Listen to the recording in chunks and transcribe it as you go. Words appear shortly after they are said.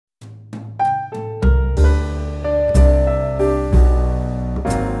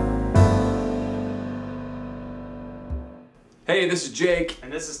Hey, this is Jake. And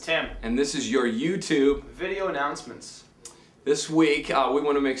this is Tim. And this is your YouTube video announcements. This week, we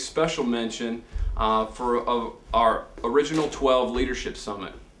want to make special mention for our Original 12 Leadership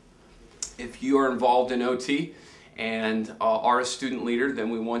Summit. If you are involved in OT and are a student leader, then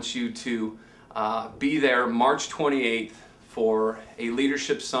we want you to be there March 28th for a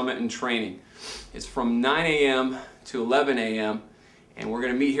Leadership Summit and training. It's from 9 a.m. to 11 a.m. and we're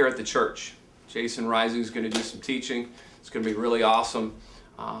going to meet here at the church. Jason Rising is going to do some teaching. It's going to be really awesome.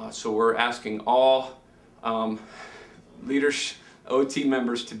 So we're asking all leaders, OT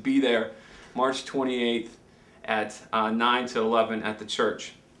members to be there March 28th at 9 to 11 at the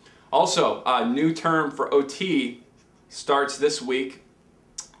church. Also, a new term for OT starts this week.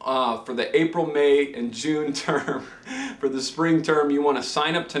 For the April, May, and June term, for the spring term, you want to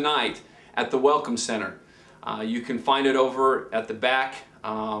sign up tonight at the Welcome Center. You can find it over at the back,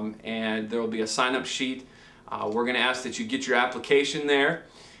 and there will be a sign-up sheet. We're going to ask that you get your application there,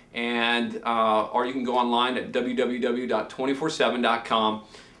 and or you can go online at www.247.com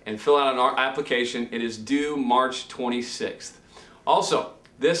and fill out an application. It is due March 26th. Also,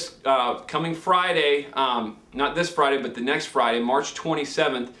 this coming Friday, not this Friday, but the next Friday, March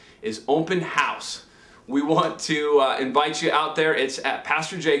 27th, is open house. We want to invite you out there. It's at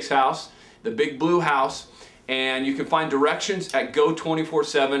Pastor Jake's house, the Big Blue House, and you can find directions at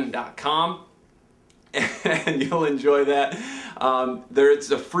go247.com. And you'll enjoy that.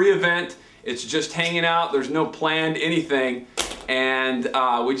 It's a free event. It's just hanging out. There's no planned anything. And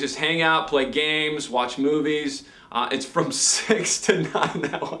we just hang out, play games, watch movies. It's from 6 to 9.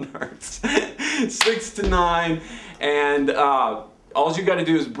 That one hurts. 6 to 9. And all you got to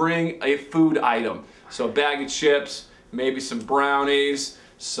do is bring a food item. So a bag of chips, maybe some brownies,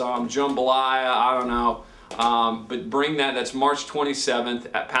 some jambalaya, I don't know. But bring that. That's March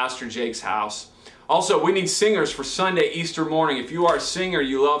 27th at Pastor Jake's house. Also, we need singers for Sunday, Easter morning. If you are a singer,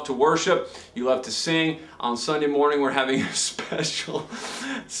 you love to worship, you love to sing, on Sunday morning we're having a special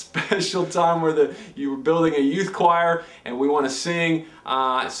time where you were building a youth choir and we want to sing.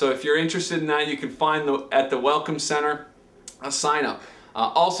 So if you're interested in that, you can find at the Welcome Center a sign up.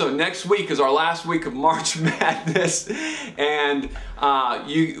 Also, next week is our last week of March Madness, and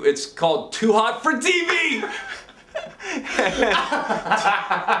it's called Too Hot for TV.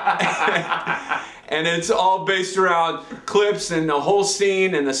 And it's all based around clips and the whole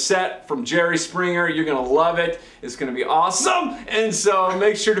scene and the set from Jerry Springer. You're going to love it. It's going to be awesome. And so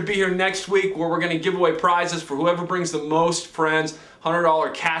make sure to be here next week where we're going to give away prizes for whoever brings the most friends,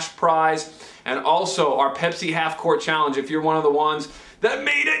 $100 cash prize, and also our Pepsi Half Court Challenge. If you're one of the ones that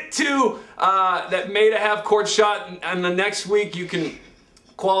made it to, that made a half court shot, and the next week you can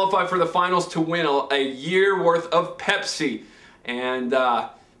qualify for the finals to win a year worth of Pepsi. And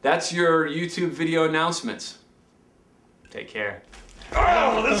that's your YouTube video announcements. Take care.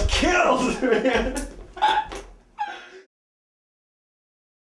 Oh, this killed, man.